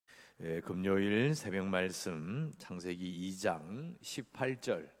금요일 새벽 말씀 창세기 2장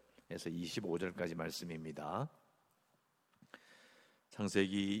 18절에서 25절까지 말씀입니다.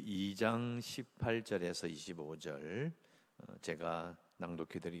 창세기 2장 18절에서 25절 제가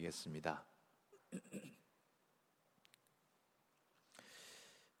낭독해 드리겠습니다.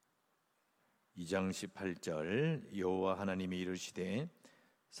 (2장 18절) 여호와 하나님이 이르시되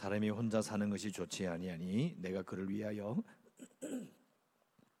사람이 혼자 사는 것이 좋지 아니하니 내가 그를 위하여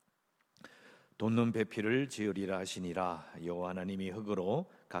돋는 배필을 지으리라 하시니라. 여호와 하나님이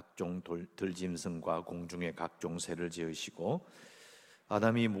흙으로 각종 들짐승과 공중의 각종 새를 지으시고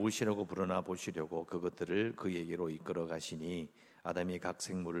아담이 무엇이라고 부르나 보시려고 그것들을 그에게로 이끌어 가시니 아담이 각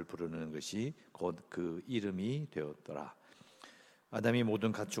생물을 부르는 것이 곧 그 이름이 되었더라. 아담이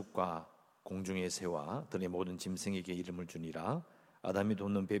모든 가축과 공중의 새와 들의 모든 짐승에게 이름을 주니라. 아담이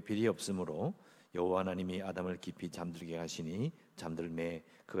돋는 배필이 없으므로 여호와 하나님이 아담을 깊이 잠들게 하시니 잠들매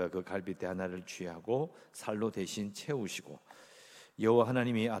그가 그 갈빗대 하나를 취하고 살로 대신 채우시고 여호와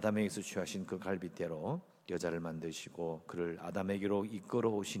하나님이 아담에게서 취하신 그 갈빗대로 여자를 만드시고 그를 아담에게로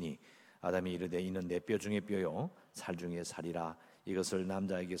이끌어 오시니 아담이 이르되 이는 내 뼈 중에 뼈요 살 중에 살이라. 이것을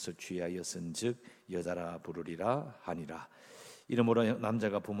남자에게서 취하였은즉 여자라 부르리라 하니라. 이러므로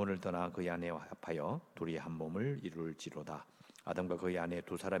남자가 부모를 떠나 그의 아내와 합하여 둘이 한 몸을 이룰지로다. 아담과 그의 아내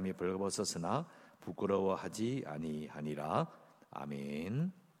두 사람이 벌거벗었으나 부끄러워하지 아니하니라.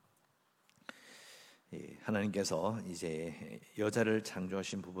 아멘. 하나님께서 이제 여자를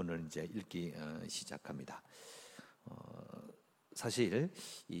창조하신 부분을 이제 읽기 시작합니다. 사실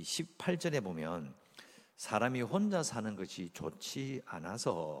이 18절에 보면 사람이 혼자 사는 것이 좋지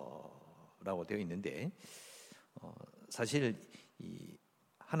않아서라고 되어 있는데 사실 이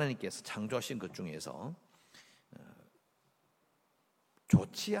하나님께서 창조하신 것 중에서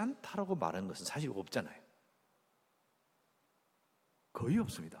좋지 않다라고 말하는 것은 사실 없잖아요. 거의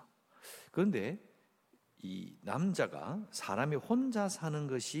없습니다. 그런데 이 남자가 사람이 혼자 사는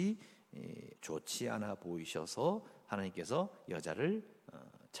것이 좋지 않아 보이셔서 하나님께서 여자를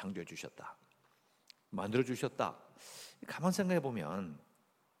창조해 주셨다, 만들어 주셨다. 가만 생각해 보면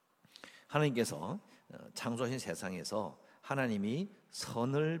하나님께서 창조하신 세상에서 하나님이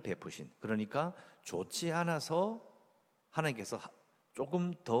선을 베푸신, 그러니까 좋지 않아서 하나님께서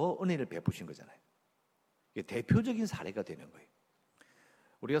조금 더 은혜를 베푸신 거잖아요. 이게 대표적인 사례가 되는 거예요.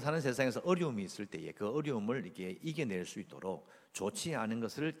 우리가 사는 세상에서 어려움이 있을 때에 그 어려움을 이렇게 이겨낼 수 있도록 좋지 않은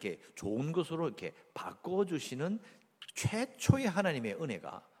것을 이렇게 좋은 것으로 이렇게 바꿔주시는 최초의 하나님의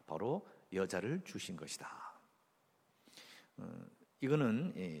은혜가 바로 여자를 주신 것이다.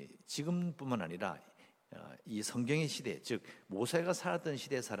 이거는 지금뿐만 아니라 이 성경의 시대, 즉 모세가 살았던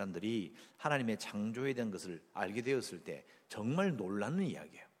시대 사람들이 하나님의 창조에 대한 것을 알게 되었을 때 정말 놀라는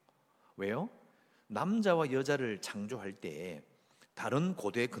이야기예요. 왜요? 남자와 여자를 창조할 때 다른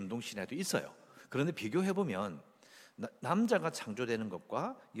고대 근동신화도 있어요. 그런데 비교해보면 남자가 창조되는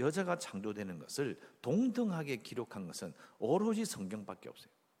것과 여자가 창조되는 것을 동등하게 기록한 것은 오로지 성경밖에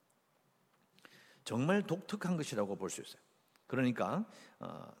없어요. 정말 독특한 것이라고 볼 수 있어요. 그러니까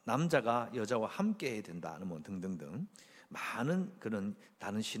남자가 여자와 함께 해야 된다는 뭐 등등등 많은 그런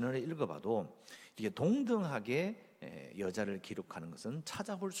다른 신화를 읽어봐도 이게 동등하게 여자를 기록하는 것은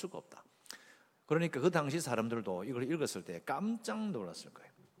찾아볼 수가 없다. 그러니까 그 당시 사람들도 이걸 읽었을 때 깜짝 놀랐을 거예요.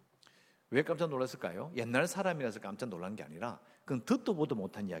 왜 깜짝 놀랐을까요? 옛날 사람이라서 깜짝 놀란 게 아니라 그건 듣도 보도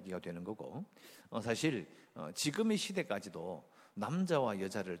못한 이야기가 되는 거고, 사실 지금의 시대까지도 남자와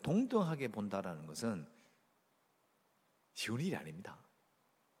여자를 동등하게 본다라는 것은 쉬운 일이 아닙니다.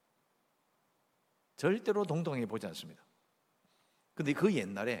 절대로 동등하게 보지 않습니다. 그런데 그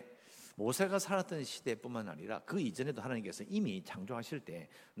옛날에 모세가 살았던 시대뿐만 아니라 그 이전에도 하나님께서 이미 창조하실 때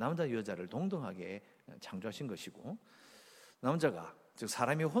남자 여자를 동등하게 창조하신 것이고, 남자가 즉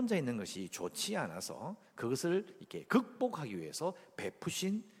사람이 혼자 있는 것이 좋지 않아서 그것을 이렇게 극복하기 위해서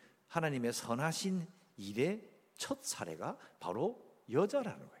베푸신 하나님의 선하신 일의 첫 사례가 바로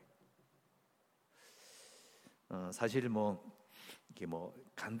여자라는 거예요. 사실 이렇게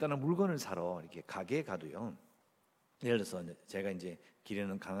간단한 물건을 사러 이렇게 가게에 가도요. 예를 들어서 제가 이제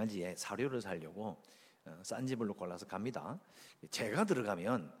기르는 강아지의 사료를 사려고 싼 집을 골라서 갑니다. 제가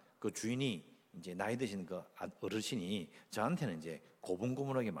들어가면 그 주인이 이제 나이 드신 그 어르신이 저한테는 이제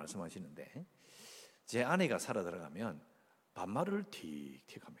고분고분하게 말씀하시는데 제 아내가 사러 들어가면 반말을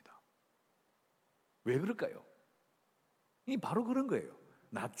틱틱합니다. 왜 그럴까요? 이 바로 그런 거예요.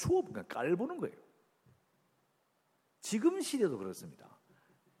 낮추어 깔보는 거예요. 지금 시대도 그렇습니다.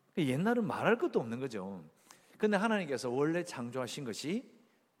 옛날은 말할 것도 없는 거죠. 그런데 하나님께서 원래 창조하신 것이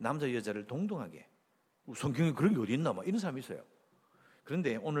남자 여자를 동등하게, 성경에 그런 게 어디 있나 막 이런 사람이 있어요.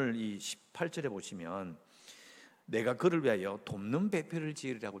 그런데 오늘 이 18절에 보시면 내가 그를 위하여 돕는 배필을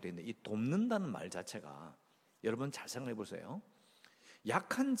지으리라고 되어 있는데, 이 돕는다는 말 자체가 여러분 잘 생각해 보세요.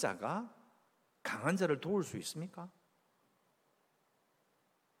 약한 자가 강한 자를 도울 수 있습니까?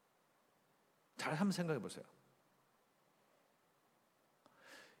 잘 한번 생각해 보세요.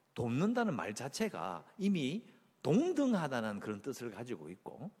 돕는다는 말 자체가 이미 동등하다는 그런 뜻을 가지고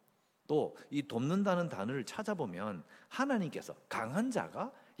있고, 또 이 돕는다는 단어를 찾아보면 하나님께서 강한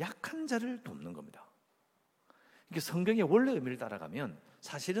자가 약한 자를 돕는 겁니다. 이게 성경의 원래 의미를 따라가면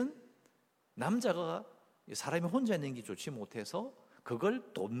사실은 남자가 사람이 혼자 있는 게 좋지 못해서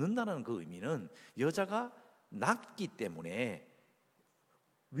그걸 돕는다는 그 의미는 여자가 낮기 때문에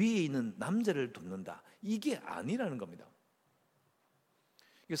위에 있는 남자를 돕는다, 이게 아니라는 겁니다.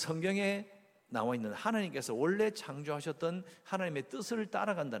 성경에 나와 있는 하나님께서 원래 창조하셨던 하나님의 뜻을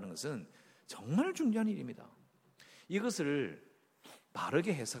따라간다는 것은 정말 중요한 일입니다. 이것을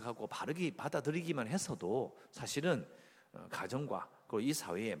바르게 해석하고 바르게 받아들이기만 해서도 사실은 가정과 그리고 이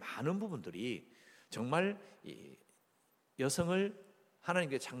사회의 많은 부분들이 정말 이 여성을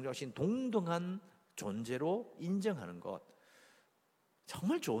하나님께서 창조하신 동등한 존재로 인정하는 것,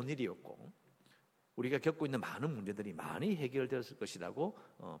 정말 좋은 일이었고 우리가 겪고 있는 많은 문제들이 많이 해결되었을 것이라고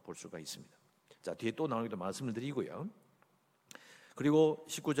볼 수가 있습니다. 자, 뒤에 또 나오기도 말씀을 드리고요. 그리고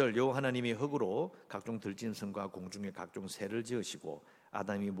 19절, 여호와 하나님이 흙으로 각종 들짐승과 공중의 각종 새를 지으시고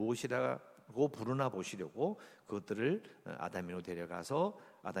아담이 무엇이라고 부르나 보시려고 그것들을 아담으로 데려가서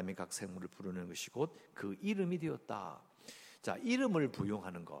아담이 각 생물을 부르는 것이 곧 그 이름이 되었다. 자, 이름을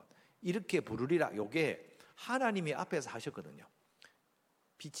부용하는 것, 이렇게 부르리라, 요게 하나님이 앞에서 하셨거든요.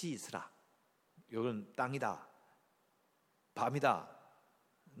 빛이 있으라, 이건 땅이다, 밤이다,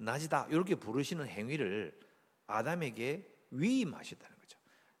 낮이다, 이렇게 부르시는 행위를 아담에게 위임하셨다는 거죠.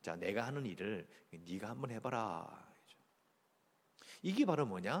 자, 내가 하는 일을 네가 한번 해봐라. 이게 바로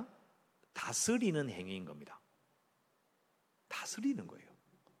뭐냐? 다스리는 행위인 겁니다. 다스리는 거예요.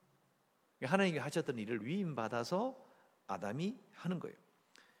 하나님이 하셨던 일을 위임받아서 아담이 하는 거예요.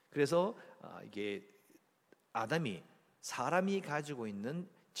 그래서 이게 아담이 사람이 가지고 있는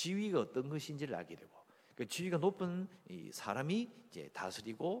지위가 어떤 것인지를 알게 되고, 그 지위가 높은 이 사람이 이제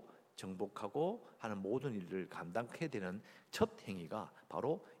다스리고 정복하고 하는 모든 일을 감당해야 되는 첫 행위가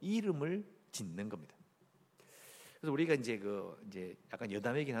바로 이름을 짓는 겁니다. 그래서 우리가 이제 약간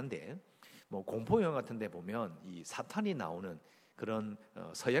여담이긴 한데, 뭐 공포 영화 같은데 보면 이 사탄이 나오는 그런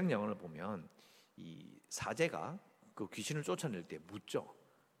서양 영화를 보면 이 사제가 그 귀신을 쫓아낼 때 묻죠.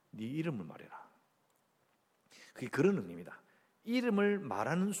 네 이름을 말해라. 그게 그런 의미입니다. 이름을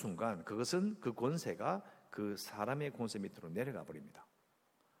말하는 순간 그것은 그 권세가 그 사람의 권세 밑으로 내려가 버립니다.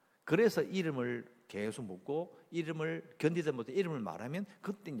 그래서 이름을 계속 묻고 이름을 견디다 못해 이름을 말하면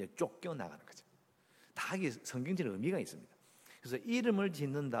그때 이제 쫓겨나가는 거죠. 다 이게 성경적인 의미가 있습니다. 그래서 이름을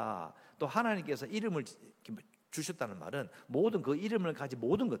짓는다, 또 하나님께서 이름을 주셨다는 말은 모든 그 이름을 가진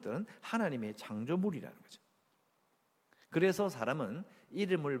모든 것들은 하나님의 창조물이라는 거죠. 그래서 사람은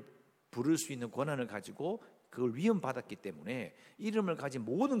이름을 부를 수 있는 권한을 가지고 그걸 위임받았기 때문에 이름을 가진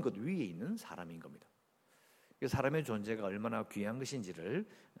모든 것 위에 있는 사람인 겁니다. 사람의 존재가 얼마나 귀한 것인지를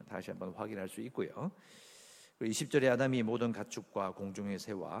다시 한번 확인할 수 있고요. 20절에 아담이 모든 가축과 공중의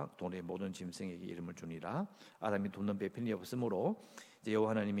새와 돈의 모든 짐승에게 이름을 주니라. 아담이 돕는 배필이 없으므로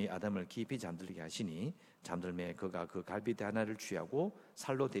여호와 하나님이 아담을 깊이 잠들게 하시니 잠들매 그가 그 갈빗대 하나를 취하고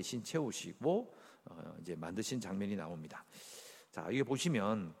살로 대신 채우시고 이제 만드신 장면이 나옵니다. 자, 이게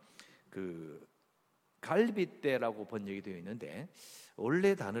보시면 그 갈빗대라고 번역이 되어 있는데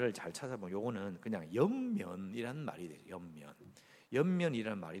원래 단어를 잘 찾아보면 요거는 그냥 옆면이라는 말이 돼요.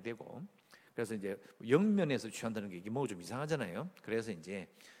 옆면이라는 말이 되고, 그래서 이제 옆면에서 취한다는 게 이게 뭐 좀 이상하잖아요. 그래서 이제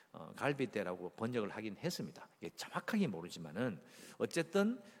갈빗대라고 번역을 하긴 했습니다. 이게 정확하게 모르지만은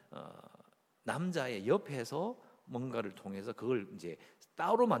어쨌든 남자의 옆에서 뭔가를 통해서 그걸 이제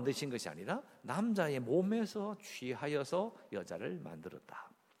따로 만드신 것이 아니라 남자의 몸에서 취하여서 여자를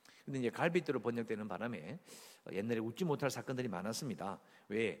만들었다. 근데 이제 갈빗대로 번역되는 바람에 옛날에 웃지 못할 사건들이 많았습니다.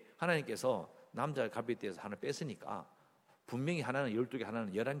 왜? 하나님께서 남자 갈빗대에서 하나 뺐으니까 분명히 하나는 12개,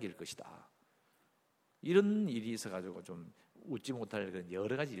 하나는 11개일 것이다. 이런 일이 있어가지고 좀 웃지 못할 그런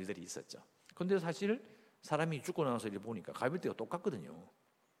여러 가지 일들이 있었죠. 그런데 사실 사람이 죽고 나서 이렇게 보니까 갈빗대가 똑같거든요.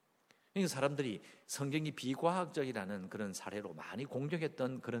 그러니까 사람들이 성경이 비과학적이라는 그런 사례로 많이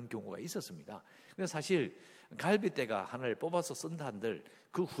공격했던 그런 경우가 있었습니다. 그래서 사실 갈빗대가 하나를 뽑아서 쓴다 한들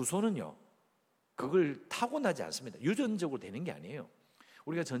그 후손은요, 그걸 타고나지 않습니다. 유전적으로 되는 게 아니에요.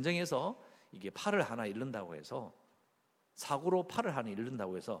 우리가 전쟁에서 이게 팔을 하나 잃는다고 해서, 사고로 팔을 하나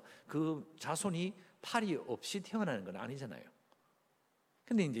잃는다고 해서 그 자손이 팔이 없이 태어나는 건 아니잖아요.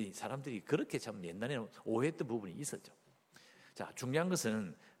 근데 이제 사람들이 그렇게 참 옛날에는 오해했던 부분이 있었죠. 자, 중요한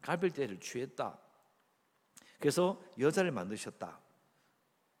것은 갈빗대를 취했다. 그래서 여자를 만드셨다.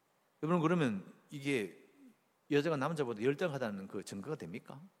 여러분, 그러면 이게 여자가 남자보다 열등하다는 그 증거가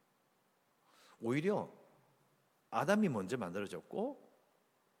됩니까? 오히려 아담이 먼저 만들어졌고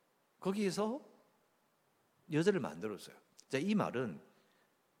거기에서 여자를 만들었어요. 자, 이 말은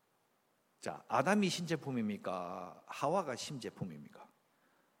아담이 신제품입니까? 하와가 신제품입니까?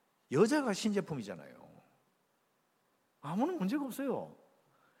 여자가 신제품이잖아요. 아무런 문제가 없어요.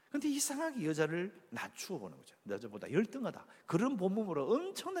 그런데 이상하게 여자를 낮추어 보는 거죠. 여자보다 열등하다. 그런 본문으로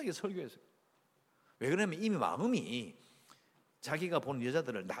엄청나게 설교했어요. 왜 그러냐면 이미 마음이 자기가 보는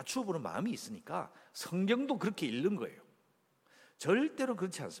여자들을 낮추어 보는 마음이 있으니까 성경도 그렇게 읽는 거예요. 절대로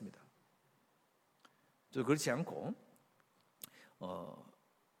그렇지 않습니다. 그렇지 않고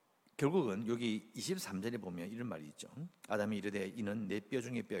결국은 여기 23절에 보면 이런 말이 있죠. 아담이 이르되 이는 내 뼈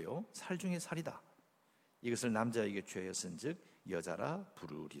중에 뼈요 살 중에 살이다. 이것을 남자에게 죄였은즉 여자라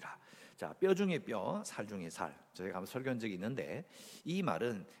부르리라. 자, 뼈 중에 뼈, 살 중에 살. 저희가 한번 설교한 적이 있는데 이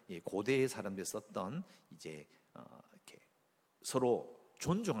말은 고대의 사람들이 썼던 이제 이렇게 서로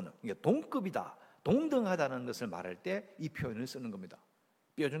존중하는, 그러니까 동급이다, 동등하다는 것을 말할 때 이 표현을 쓰는 겁니다.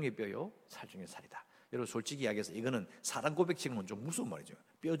 뼈 중에 뼈요, 살 중에 살이다. 여러분, 솔직히 이야기해서 이거는 사랑 고백식은 좀 무서운 말이죠.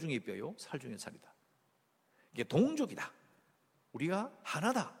 뼈 중에 뼈요, 살 중에 살이다. 이게 동족이다. 우리가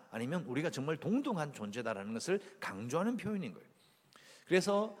하나다. 아니면 우리가 정말 동등한 존재다라는 것을 강조하는 표현인 거예요.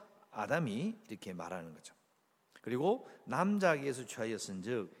 그래서 아담이 이렇게 말하는 거죠. 그리고 남자에게서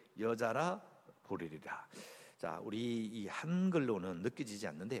취하였은즉 여자라 부르리라. 자, 우리 이 한글로는 느껴지지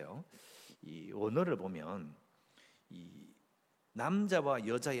않는데요. 이 원어를 보면 이 남자와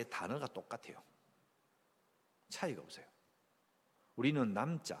여자의 단어가 똑같아요. 차이가 없어요. 우리는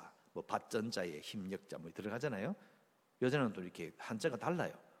남자, 밭전자에 힘력자 들어가잖아요. 여자는 또 이렇게 한자가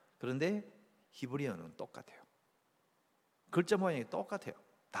달라요. 그런데 히브리어는 똑같아요. 글자 모양이 똑같아요.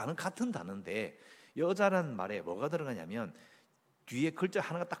 단어 같은 단어인데 여자란 말에 뭐가 들어가냐면 뒤에 글자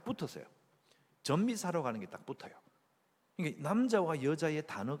하나가 딱 붙었어요. 전미사로 가는 게 딱 붙어요. 그러니까 남자와 여자의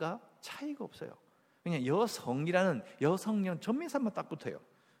단어가 차이가 없어요. 그냥 여성이라는 여성형 전미사만 딱 붙어요.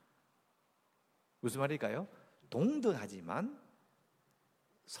 무슨 말일까요? 동등하지만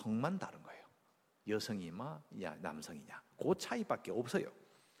성만 다른 거예요. 여성이냐 남성이냐 그 차이밖에 없어요.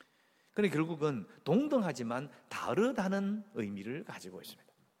 그런데 결국은 동등하지만 다르다는 의미를 가지고 있습니다.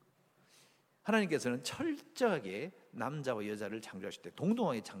 하나님께서는 철저하게 남자와 여자를 창조하실 때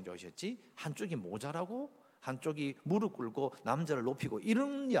동등하게 창조하셨지 한쪽이 모자라고 한쪽이 무릎 꿇고 남자를 높이고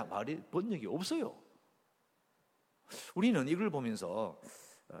이런 말이 번역이 없어요. 우리는 이걸 보면서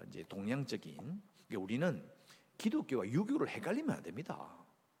이제 동양적인, 우리는 기독교와 유교를 헷갈리면 안 됩니다.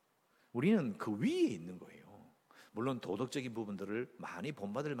 우리는 그 위에 있는 거예요. 물론 도덕적인 부분들을 많이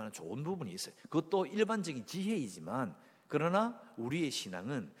본받을 만한 좋은 부분이 있어요. 그것도 일반적인 지혜이지만 그러나 우리의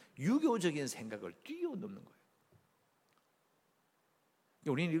신앙은 유교적인 생각을 뛰어넘는 거예요.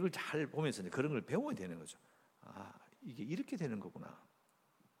 우리는 이걸 잘 보면서 그런 걸 배워야 되는 거죠. 아, 이게 이렇게 되는 거구나.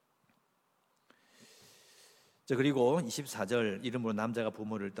 자, 그리고 24절 이름으로 남자가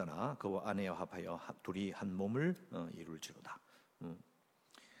부모를 떠나 그와 아내와 합하여 둘이 한 몸을 이룰지로다.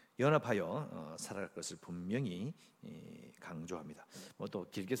 연합하여 살아갈 것을 분명히 강조합니다. 또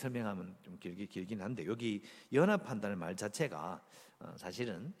길게 설명하면 좀 길긴 한데 여기 연합한다는 말 자체가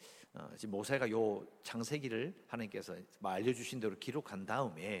사실은 모세가 요 창세기를 하나님께서 알려주신 대로 기록한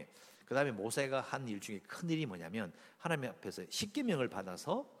다음에 그 다음에 모세가 한 일 중에 큰 일이 뭐냐면 하나님 앞에서 십계명을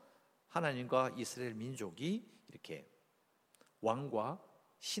받아서 하나님과 이스라엘 민족이 이렇게 왕과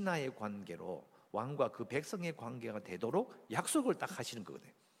신하의 관계로 왕과 그 백성의 관계가 되도록 약속을 딱 하시는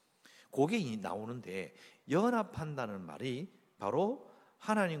거거든요. 그게 나오는데 연합한다는 말이 바로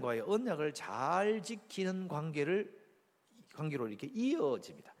하나님과의 언약을 잘 지키는 관계로 이렇게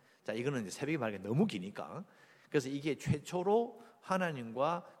이어집니다. 자, 이거는 이제 새벽에 말하기가 너무 기니까 그래서 이게 최초로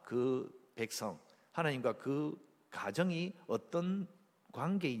하나님과 그 백성, 하나님과 그 가정이 어떤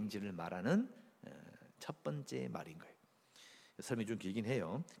관계인지를 말하는 첫 번째 말인 거예요. 설명이 좀 길긴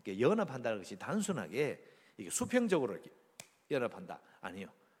해요. 연합한다는 것이 단순하게 이게 수평적으로 이렇게 연합한다 아니요.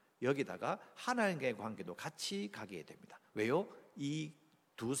 여기다가 하나님과의 관계도 같이 가게 됩니다. 왜요? 이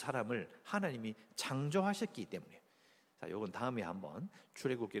두 사람을 하나님이 창조하셨기 때문에. 자, 이건 다음에 한번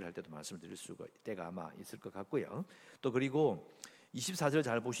출애굽기를 할 때도 말씀드릴 수가 때가 아마 있을 것 같고요. 또 그리고 24절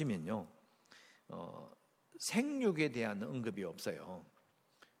잘 보시면요, 생육에 대한 언급이 없어요.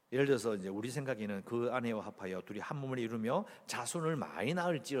 예를 들어서 이제 우리 생각에는 그 아내와 합하여 둘이 한 몸을 이루며 자손을 많이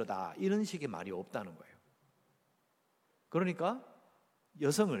낳을지어다 이런 식의 말이 없다는 거예요. 그러니까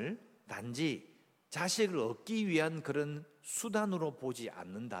여성을 단지 자식을 얻기 위한 그런 수단으로 보지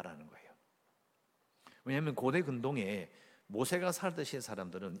않는다라는 거예요. 왜냐하면 고대 근동에 모세가 살듯이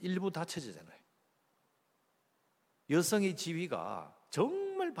사람들은 일부 다 처제잖아요. 여성의 지위가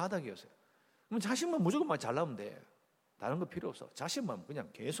정말 바닥이었어요. 그럼 자식만 무조건 막 잘나면 돼. 다른 거 필요 없어. 자식만 그냥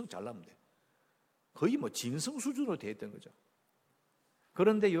계속 잘나면 돼. 거의 뭐 짐승 수준으로 되어 있던 거죠.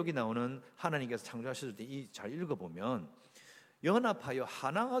 그런데 여기 나오는 하나님께서 창조하셨을 때 잘 읽어보면 연합하여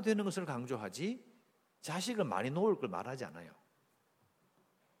하나가 되는 것을 강조하지 자식을 많이 놓을 걸 말하지 않아요.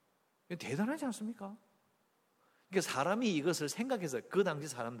 대단하지 않습니까? 그러니까 사람이 이것을 생각해서 그 당시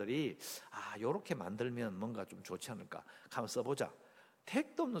사람들이 이렇게 만들면 뭔가 좀 좋지 않을까 한번 써보자.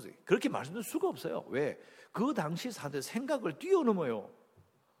 택도 없는 소리. 그렇게 말씀드릴 수가 없어요. 왜? 그 당시 사람들 생각을 뛰어넘어요.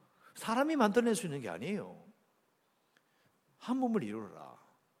 사람이 만들어낼 수 있는 게 아니에요. 한 몸을 이루어라.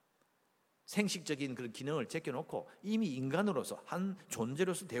 생식적인 그런 기능을 제껴놓고 이미 인간으로서 한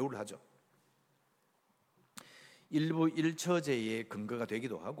존재로서 대우를 하죠. 일부 일처제의 근거가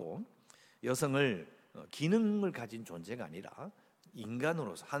되기도 하고 여성을 기능을 가진 존재가 아니라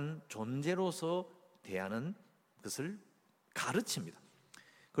인간으로서 한 존재로서 대하는 것을 가르칩니다.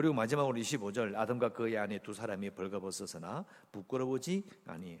 그리고 마지막으로 25절 아담과 그의 아내 두 사람이 벌거벗었으나 부끄러우지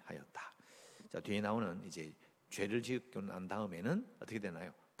아니하였다. 자, 뒤에 나오는 이제 죄를 지었고 난 다음에는 어떻게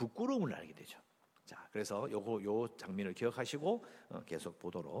되나요? 부끄러움을 알게 되죠. 자, 그래서 요 장면을 기억하시고 계속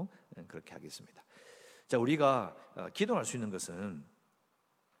보도록 그렇게 하겠습니다. 자, 우리가 기도할 수 있는 것은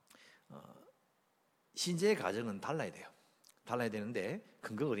신자의 가정은 달라야 돼요. 달라야 되는데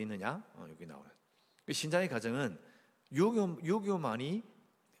근거가 어디 있느냐? 여기 나와요. 신자의 가정은 유교만이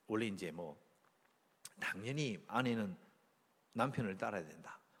원래 이제 뭐 당연히 아내는 남편을 따라야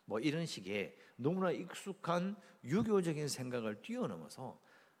된다. 뭐 이런 식의 너무나 익숙한 유교적인 생각을 뛰어넘어서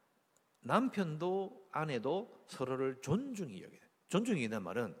남편도 아내도 서로를 존중히 여겨요. 존중이 있는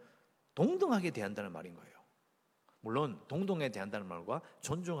말은 동등하게 대한다는 말인 거예요. 물론 동등하게 대한다는 말과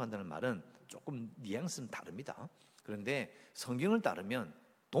존중한다는 말은 조금 뉘앙스는 다릅니다. 그런데 성경을 따르면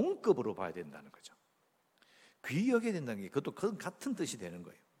동급으로 봐야 된다는 거죠. 귀히 여겨야 된다는 게 그것도 같은 뜻이 되는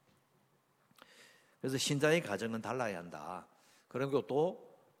거예요. 그래서 신자의 가정은 달라야 한다. 그리고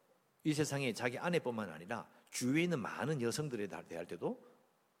또 이 세상에 자기 아내뿐만 아니라 주위에 있는 많은 여성들에 대할 때도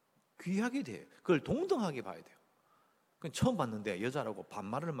귀하게 돼요. 그걸 동등하게 봐야 돼요. 처음 봤는데 여자라고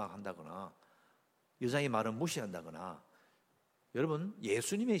반말을 막 한다거나 여자의 말은 무시한다거나, 여러분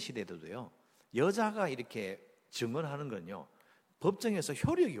예수님의 시대에도요 여자가 이렇게 증언하는 건요 법정에서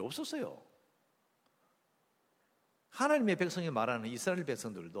효력이 없었어요. 하나님의 백성이 말하는 이스라엘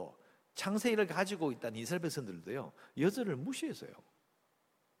백성들도 창세기를 가지고 있다는 이스라엘 백성들도요 여자를 무시했어요.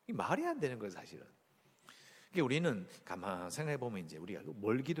 이게 말이 안 되는 거예요, 사실은. 그러니까 우리는 가만 생각해 보면 이제 우리가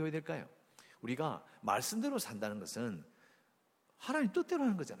뭘 기도해야 될까요? 우리가 말씀대로 산다는 것은 하나님 뜻대로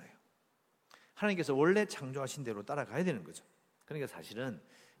하는 거잖아요. 하나님께서 원래 창조하신 대로 따라가야 되는 거죠. 그러니까 사실은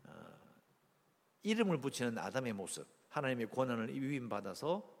이름을 붙이는 아담의 모습, 하나님의 권한을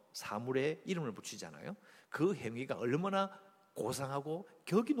위임받아서 사물에 이름을 붙이잖아요. 그 행위가 얼마나 고상하고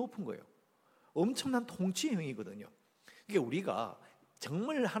격이 높은 거예요. 엄청난 통치의 행위거든요. 그러니까 우리가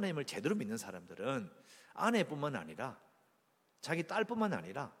정말 하나님을 제대로 믿는 사람들은 아내뿐만 아니라 자기 딸뿐만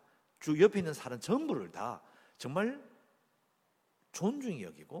아니라 주 옆에 있는 사람 전부를 다 정말 존중히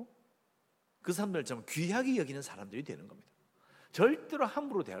여기고 그 사람들을 정말 귀하게 여기는 사람들이 되는 겁니다. 절대로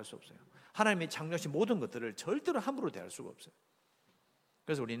함부로 대할 수 없어요. 하나님이 창조하신 모든 것들을 절대로 함부로 대할 수가 없어요.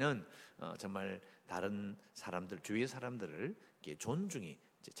 그래서 우리는 정말 다른 사람들, 주위의 사람들을 이렇게 존중히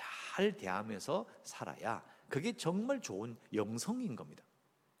잘 대하면서 살아야 그게 정말 좋은 영성인 겁니다.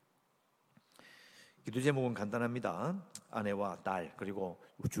 기도 제목은 간단합니다. 아내와 딸 그리고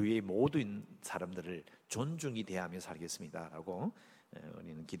주위의 모든 사람들을 존중히 대하며 살겠습니다 라고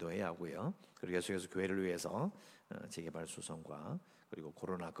우리는 기도해야 하고요. 그리고 계속해서 교회를 위해서 재개발 수성과 그리고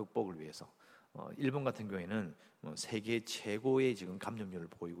코로나 극복을 위해서 일본 같은 경우에는 세계 최고의 지금 감염률을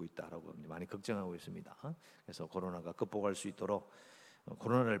보이고 있다라고 많이 걱정하고 있습니다. 그래서 코로나가 극복할 수 있도록,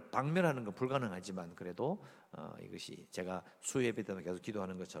 코로나를 박멸하는 건 불가능하지만 그래도 이것이 제가 수요예배 때도 계속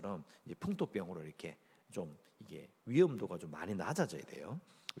기도하는 것처럼 이제 풍토병으로 이렇게 좀 이게 위험도가 좀 많이 낮아져야 돼요.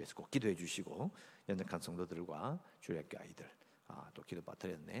 그래서 꼭 기도해 주시고 연약한 성도들과 주일학교 아이들 또 기도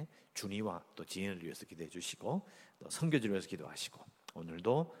받드렸네. 준이와 또 지인을 위해서 기도해 주시고 또 선교지를 위해서 기도하시고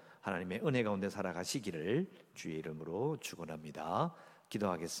오늘도 하나님의 은혜 가운데 살아가시기를 주의 이름으로 축원합니다.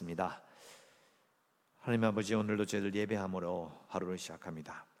 기도하겠습니다. 하나님 아버지, 오늘도 저희들 예배함으로 하루를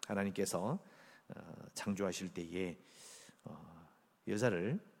시작합니다. 하나님께서 창조하실 때에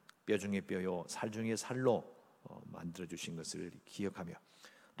여자를 뼈 중에 뼈요 살 중에 살로 만들어 주신 것을 기억하며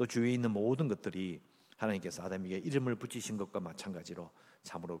또 주위에 있는 모든 것들이 하나님께서 아담에게 이름을 붙이신 것과 마찬가지로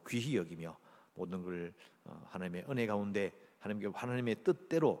참으로 귀히 여기며 모든 걸 하나님의 은혜 가운데 하나님의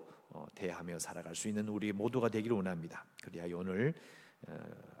뜻대로 대하며 살아갈 수 있는 우리 모두가 되기를 원합니다. 그리하여 오늘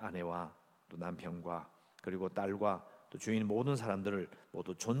아내와 또 남편과 그리고 딸과 또 주인 모든 사람들을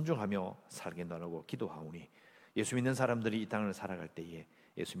모두 존중하며 살게 달라고 기도하오니, 예수 믿는 사람들이 이 땅을 살아갈 때에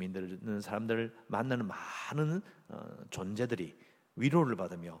예수 믿는 사람들을 만나는 많은 존재들이 위로를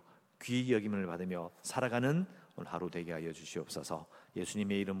받으며 귀히 여김을 받으며 살아가는 오늘 하루 되게 하여 주시옵소서.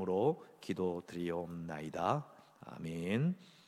 예수님의 이름으로 기도드리옵나이다. 아멘.